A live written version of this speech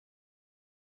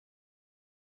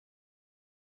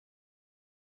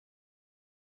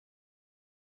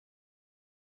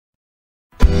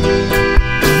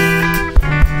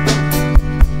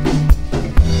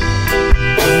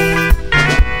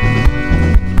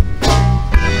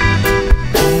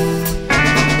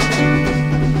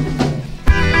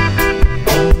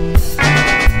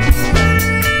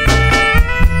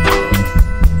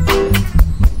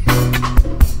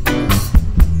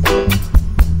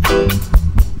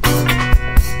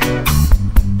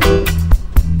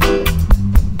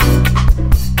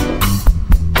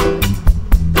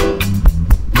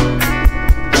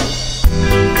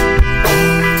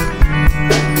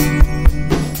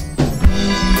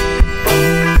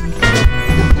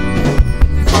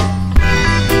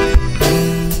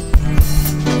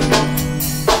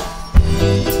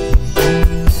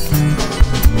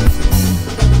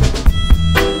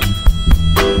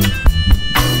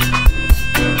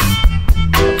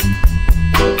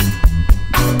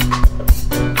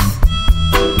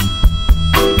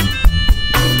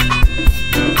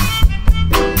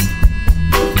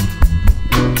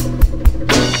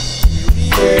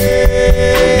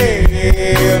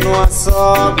numa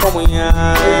só comunhão.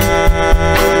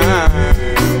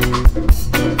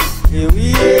 Eu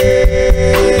e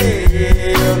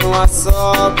eu numa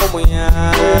só comunhão.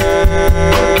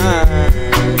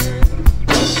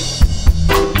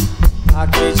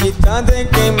 Acreditando em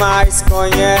quem mais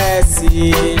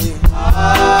conhece.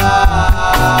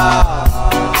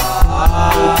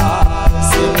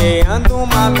 Semeando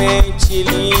uma mente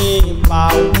limpa,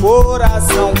 um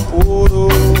coração puro.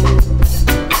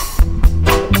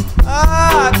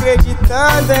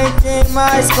 Acreditando em quem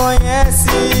mais conhece.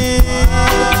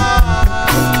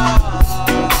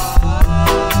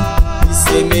 E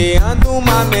semeando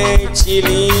uma mente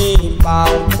limpa,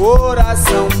 um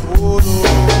coração puro.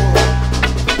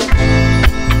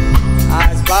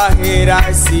 As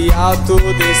barreiras se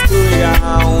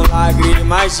autodestruirão.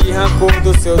 Lágrimas de rancor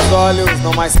dos seus olhos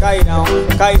não mais cairão,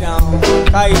 cairão,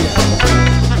 cairão.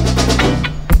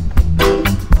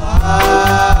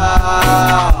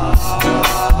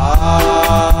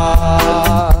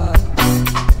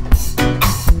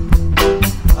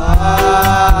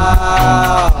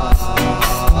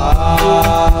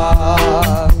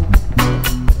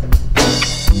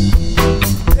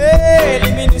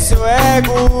 Elimine seu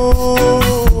ego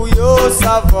e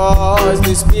ouça a voz do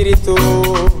Espírito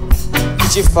que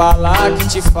te fala,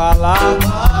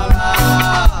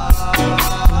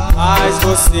 mas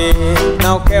você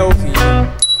não quer ouvir.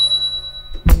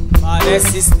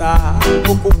 Parece estar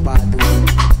ocupado,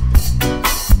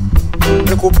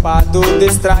 preocupado,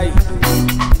 distraído.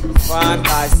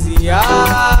 Fantasias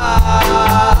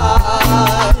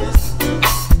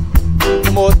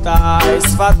mortais,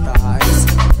 fatais,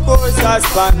 coisas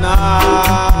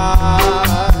banais.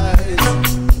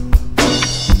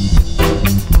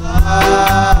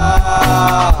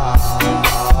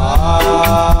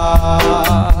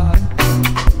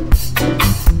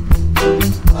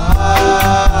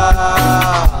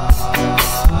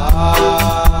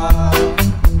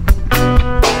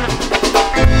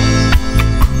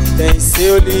 Tem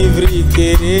seu livre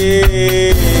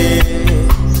querer,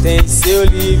 tem seu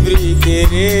livre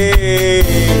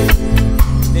querer,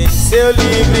 tem seu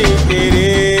livre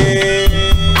querer.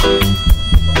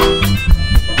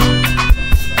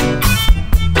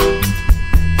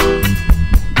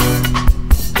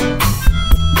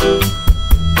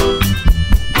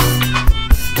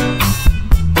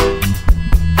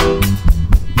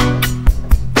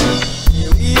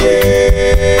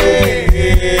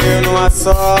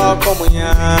 Só comunhão.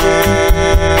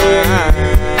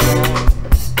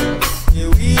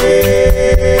 Eu e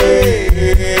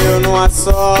eu numa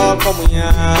só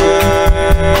comunhão.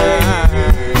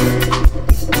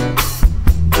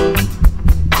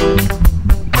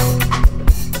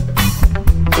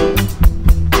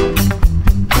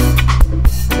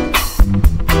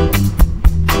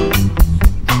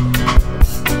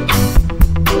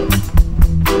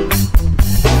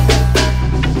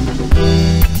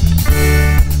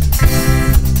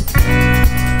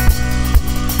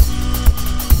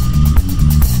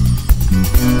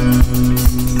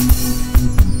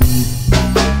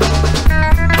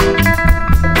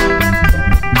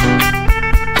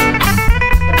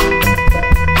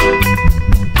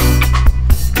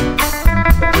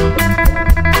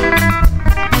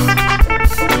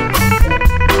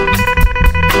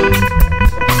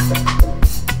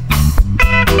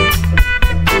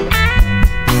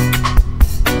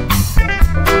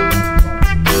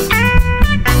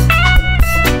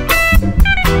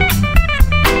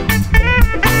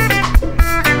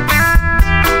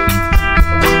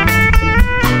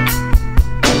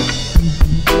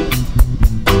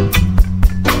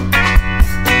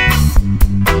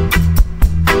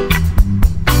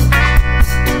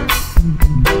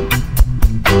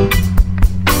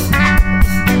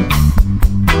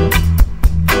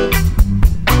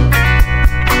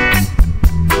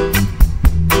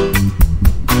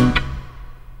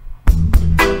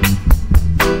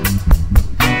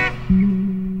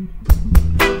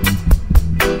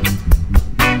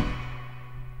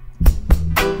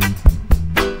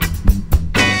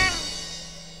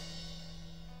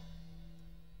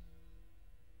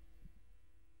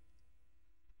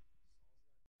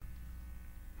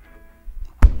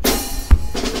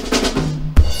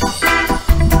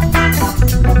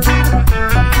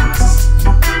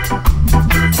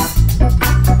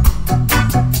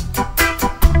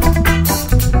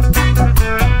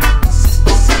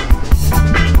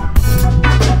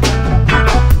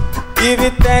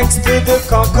 Give thanks to the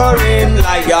conquering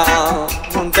lion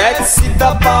that sit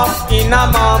above in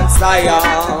a Mount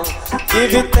Zion.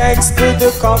 Give thanks to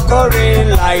the conquering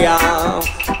lion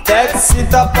that sit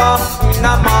above in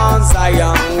a Mount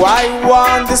Zion. Why you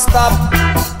want to stop?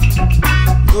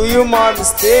 do you more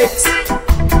mistakes?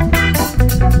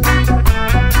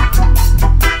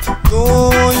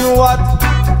 Do you what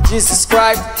Jesus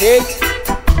Christ hate?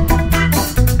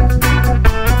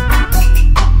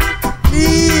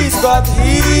 Please God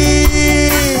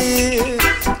hear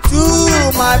to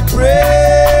my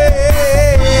praise,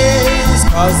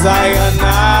 'cause I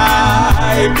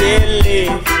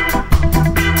believe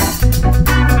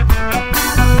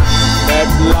that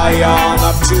Lion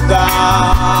of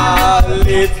Judah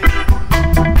live.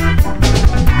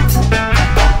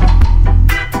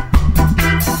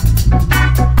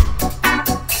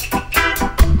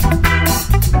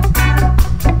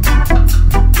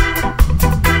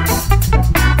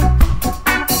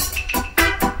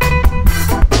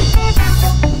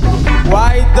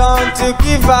 Why don't you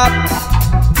give up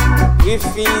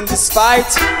within this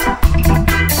fight?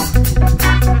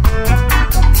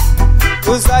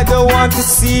 'Cause I don't want to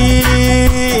see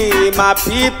my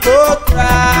people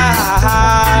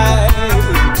cry,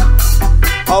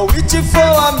 or waiting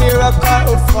for a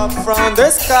miracle from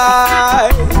the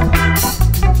sky.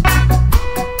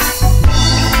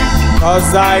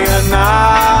 'Cause I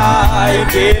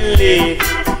believe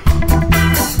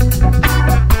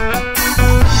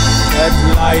that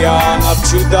Lion of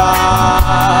Judah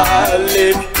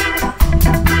live.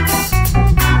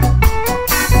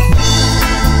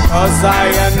 'Cause I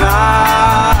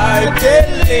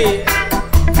believe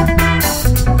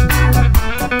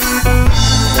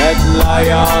that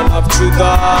Lion of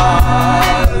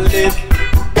Judah live.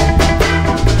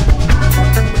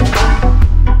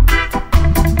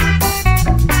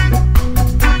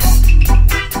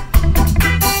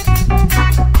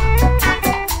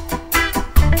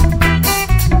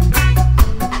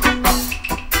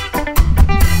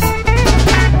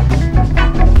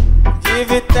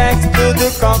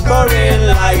 Conquering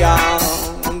Lion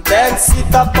that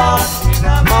sit upon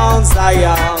Mount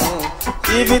Zion.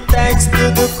 Give it thanks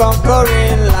to the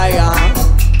conquering Lion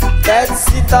that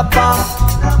sit upon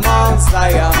Mount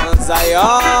Zion.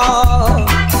 Zion,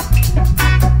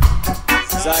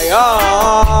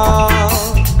 Zion,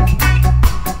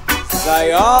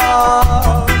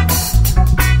 Zion,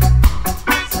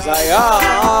 Zion.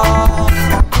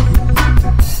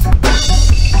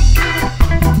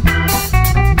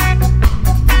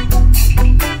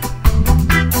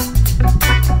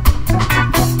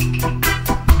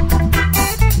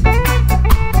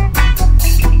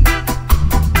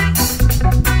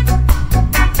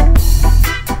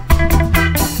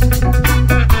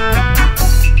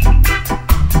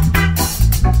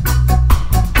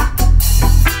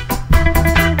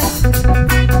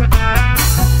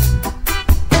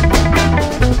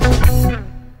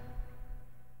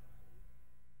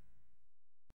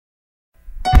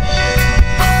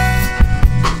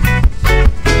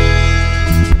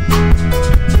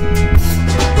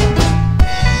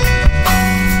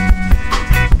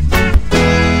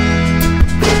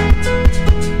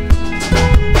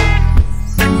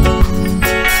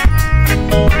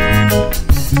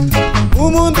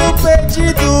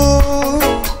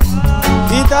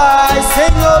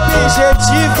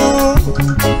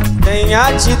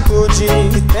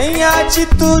 Tem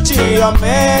atitude,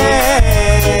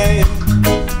 amém.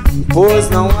 Pois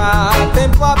não há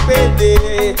tempo a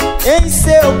perder, em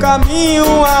seu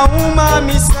caminho há uma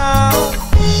missão.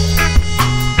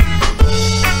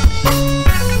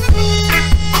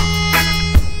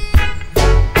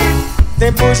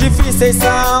 Tempos difíceis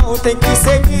são, tem que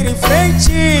seguir em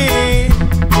frente.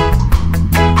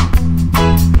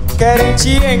 Querem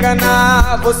te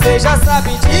enganar, você já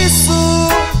sabe disso.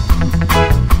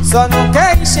 Só não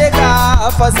querem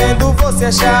chegar, fazendo você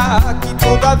achar que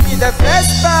toda a vida é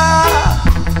festa,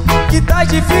 que tais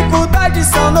dificuldades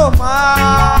são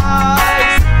normais.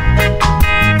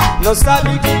 Não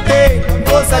sabe que tem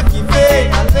coisa que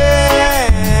vem além.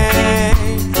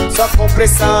 Só com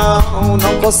pressão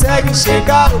não consegue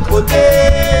enxergar o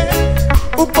poder.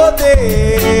 O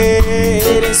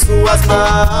poder em suas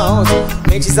mãos.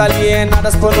 Mentes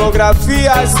alienadas,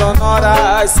 pornografias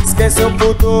sonoras. Se esqueceu o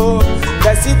pudor,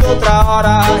 desce de outra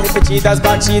hora. Repetidas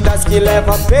batidas que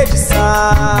levam a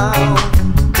perdição.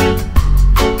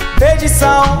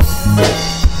 Perdição.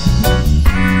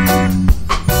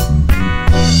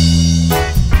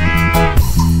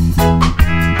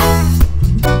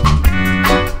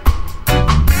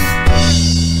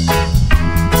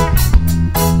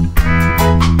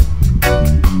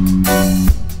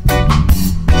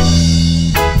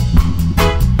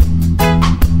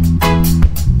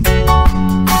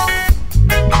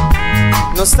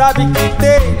 Não sabe que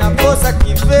tem na força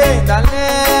que vem da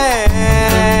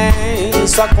lei.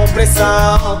 Só com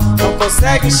pressão não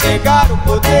consegue enxergar o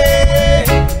poder.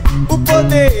 o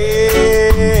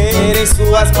poder em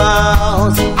suas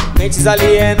mãos. Mentes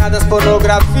alienadas,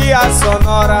 pornografia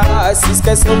sonora, se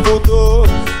esquece no pudor,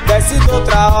 desce de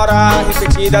outra hora.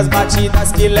 Repetidas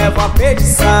batidas que levam a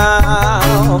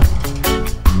perdição.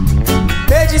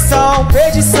 Perdição,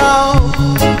 perdição.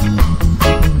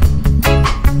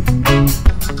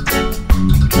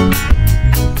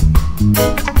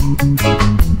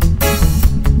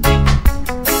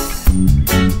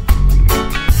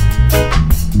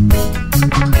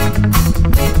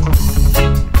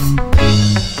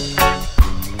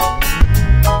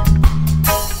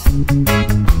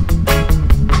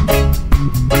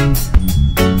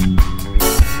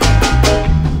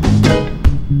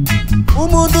 O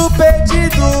mundo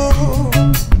perdido,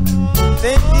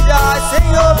 sem vida, sem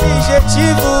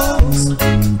objetivos.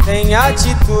 Tem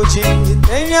atitude,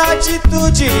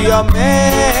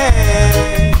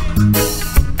 homem.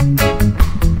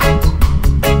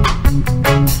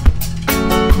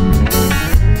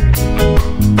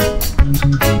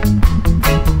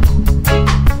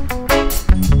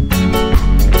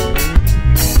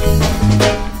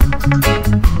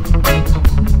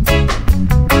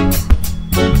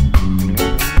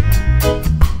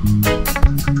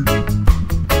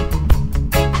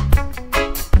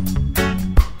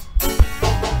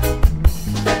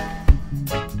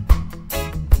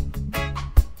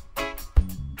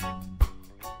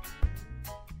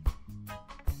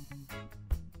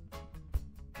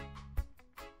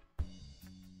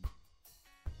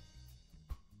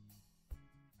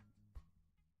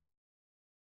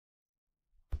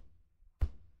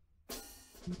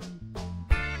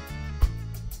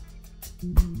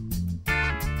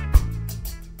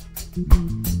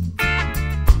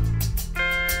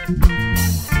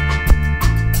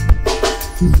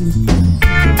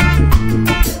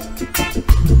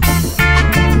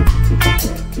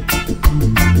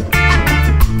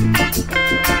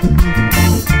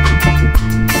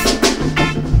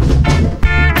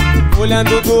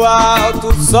 Olhando do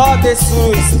alto, só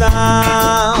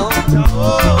destruição.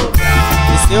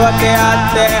 Desceu até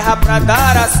a terra pra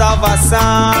dar a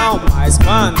salvação. Mas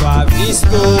quando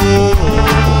avistou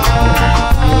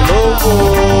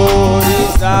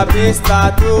louvores da besta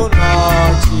do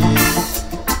norte,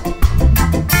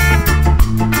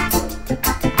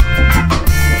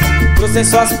 trouxe em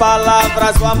suas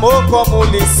palavras o amor como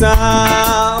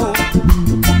lição.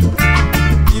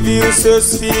 Viu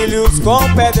seus filhos com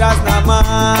pedras na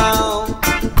mão,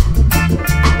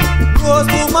 no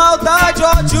rosto maldade,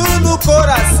 ódio no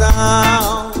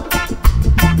coração.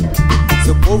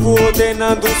 Seu povo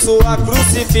ordenando sua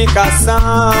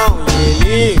crucificação. E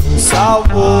Ele nos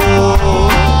salvou,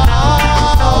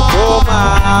 não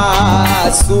toma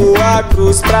sua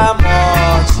cruz pra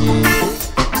morte.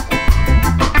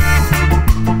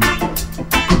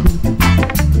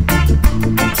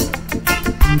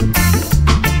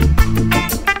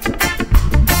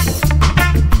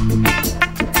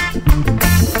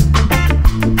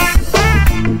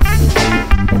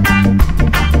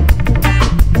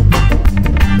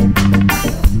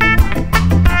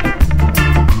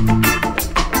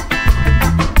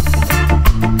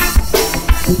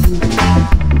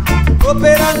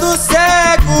 Operando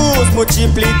cegos,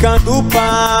 multiplicando o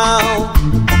pão,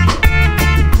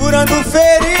 curando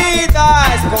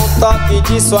feridas com o toque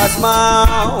de suas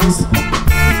mãos.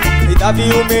 E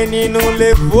Davi, o menino,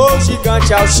 levou o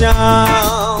gigante ao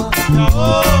chão,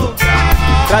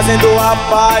 trazendo a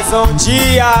paz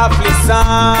onde há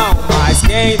aflição. Mas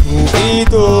quem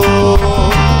duvidou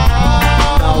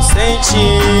não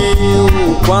sentiu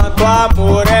o quanto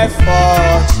amor é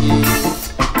forte.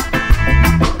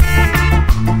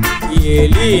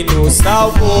 Ele nos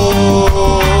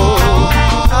salvou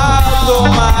ao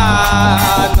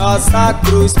tomar nossa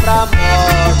cruz pra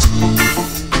morte.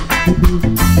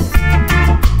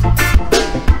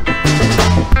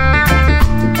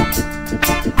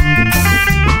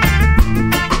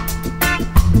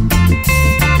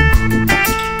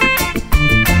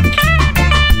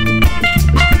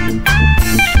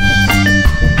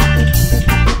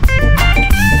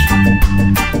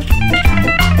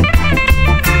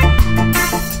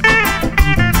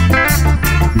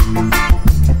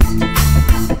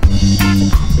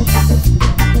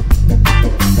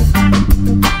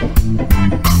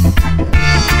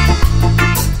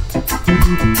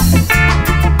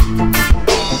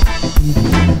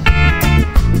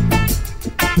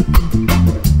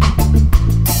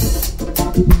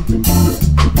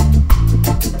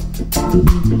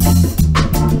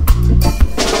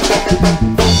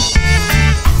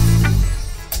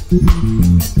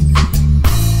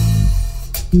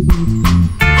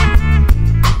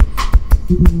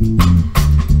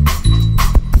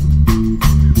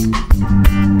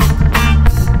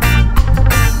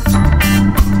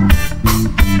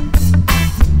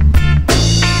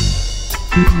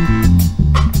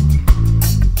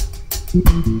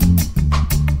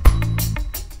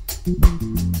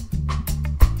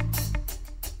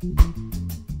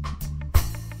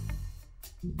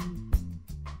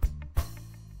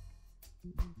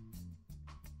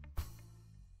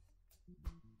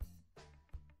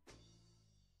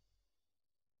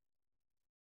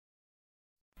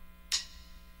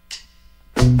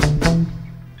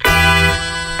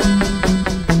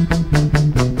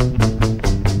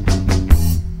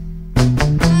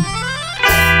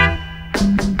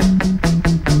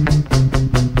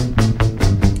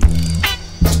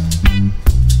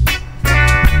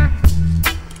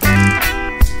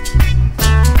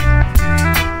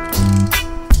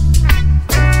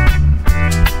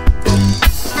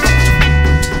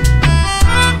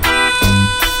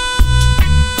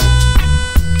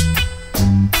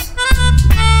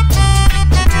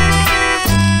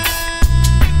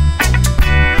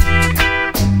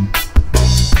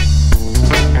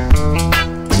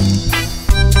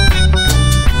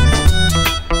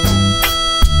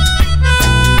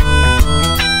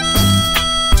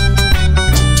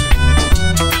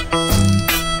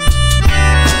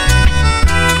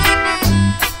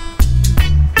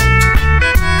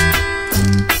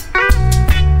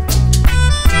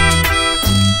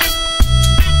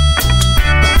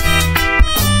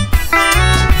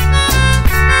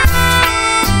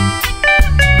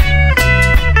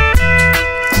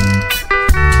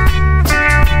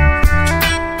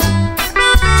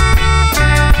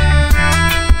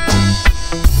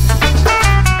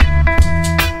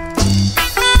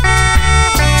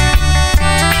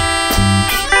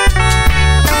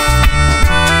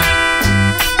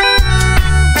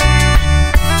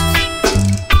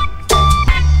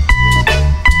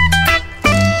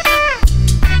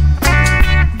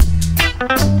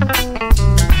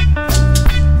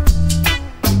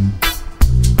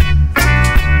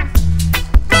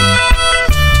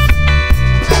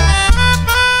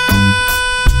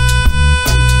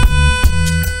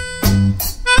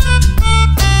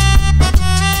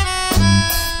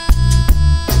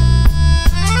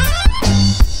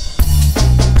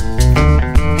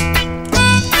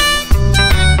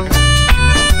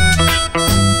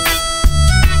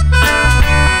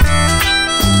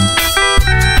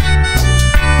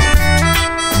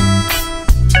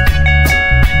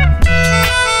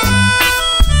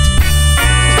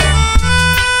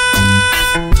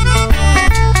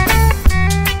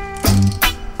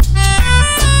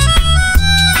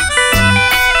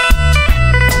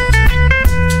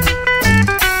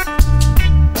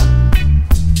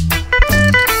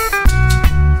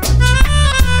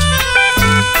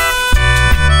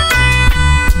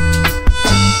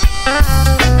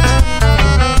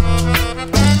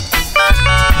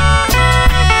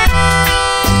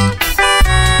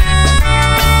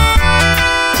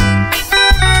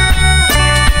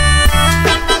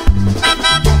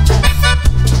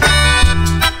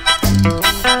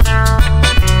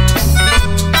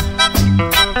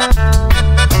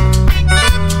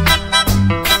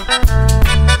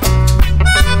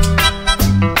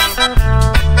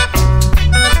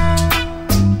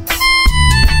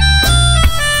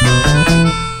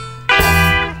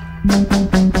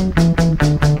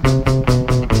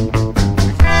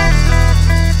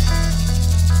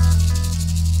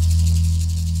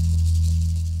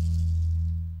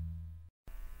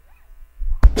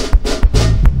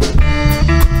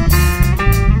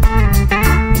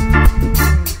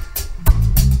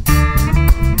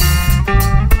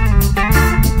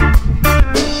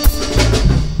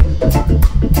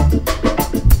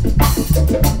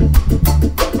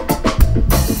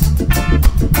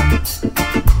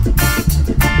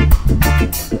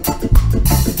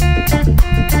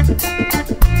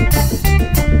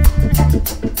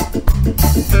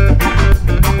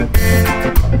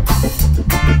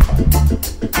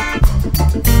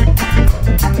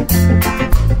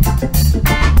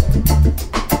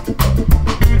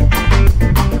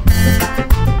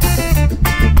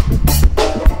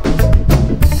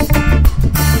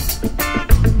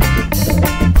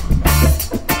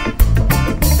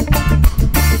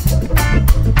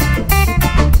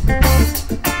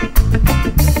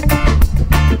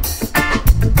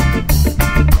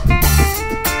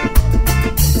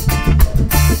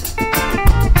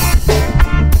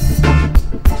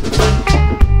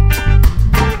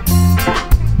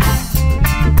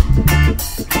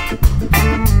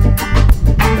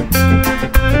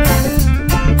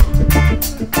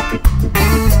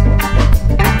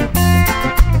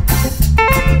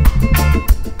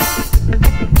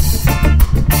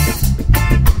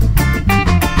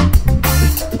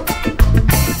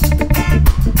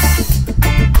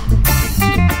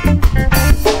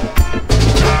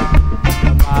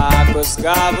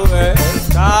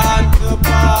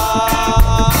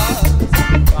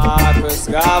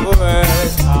 Garvey,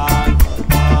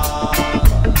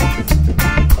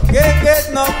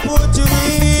 get no food to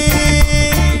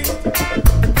eat,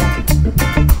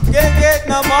 get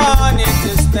no money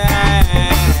to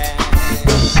stand.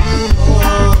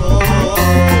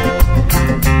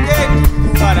 Get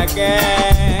what I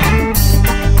get.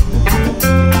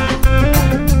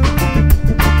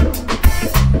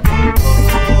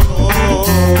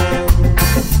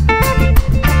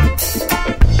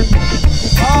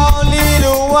 Only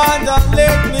the one that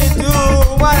let me do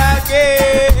what I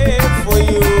gave for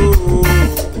you,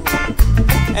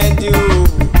 and you,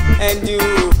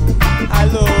 I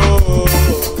love.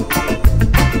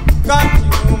 Come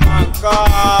to my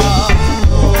God,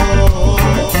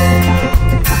 oh,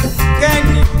 can't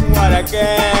give what I get.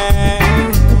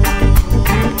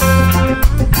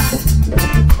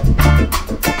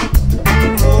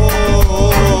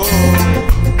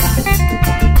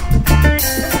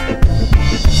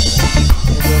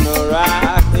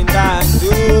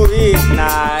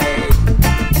 Night.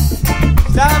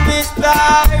 Zombies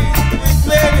die with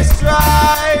many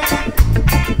stripes,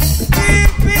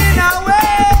 keeping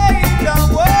away the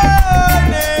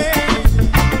warning.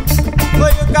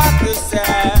 But you got to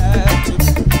set to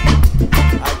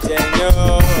I tell you,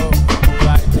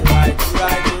 right.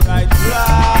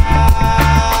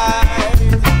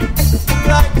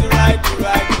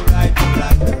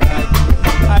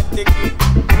 I think it.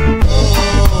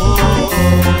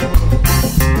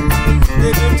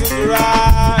 To the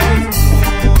right,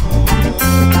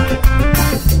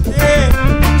 yeah,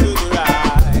 to the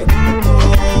right,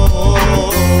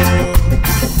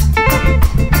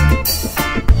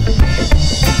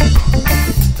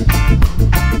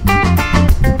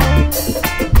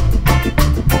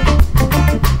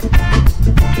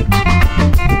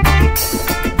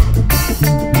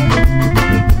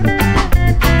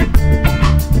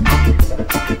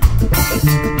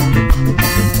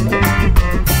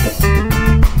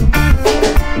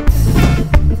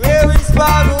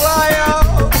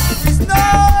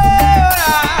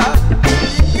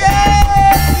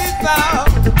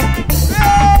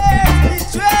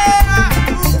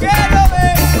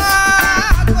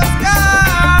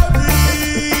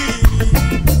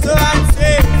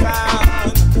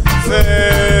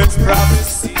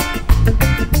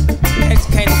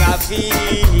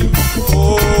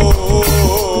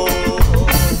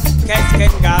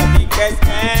 Garvey,